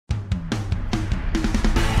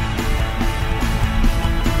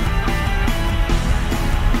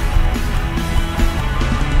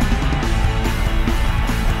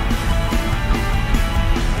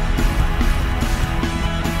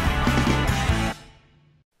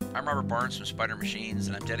I'm Robert Barnes from Spider Machines,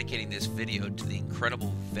 and I'm dedicating this video to the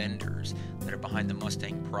incredible vendors that are behind the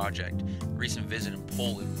Mustang project. Recent visit in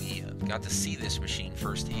Poland, we got to see this machine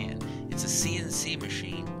firsthand. It's a CNC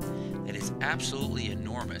machine that is absolutely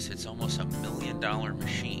enormous. It's almost $1 million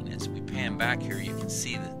machine. As we pan back here, you can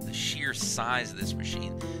see the sheer size of this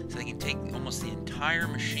machine. So they can take almost the entire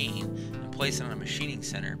machine and place it on a machining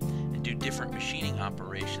center and do different machining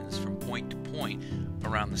operations from point to point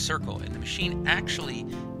around the circle. And the machine actually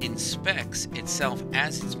inspects itself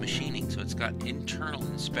as it's machining, so it's got internal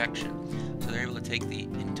inspection. So they're able to take the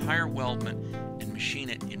entire weldment and machine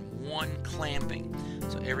it in one clamping,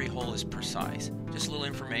 so every hole is precise. Just a little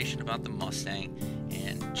information about the Mustang,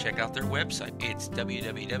 and check out their website. It's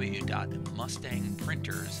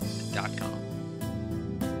www.mustangprinters.com.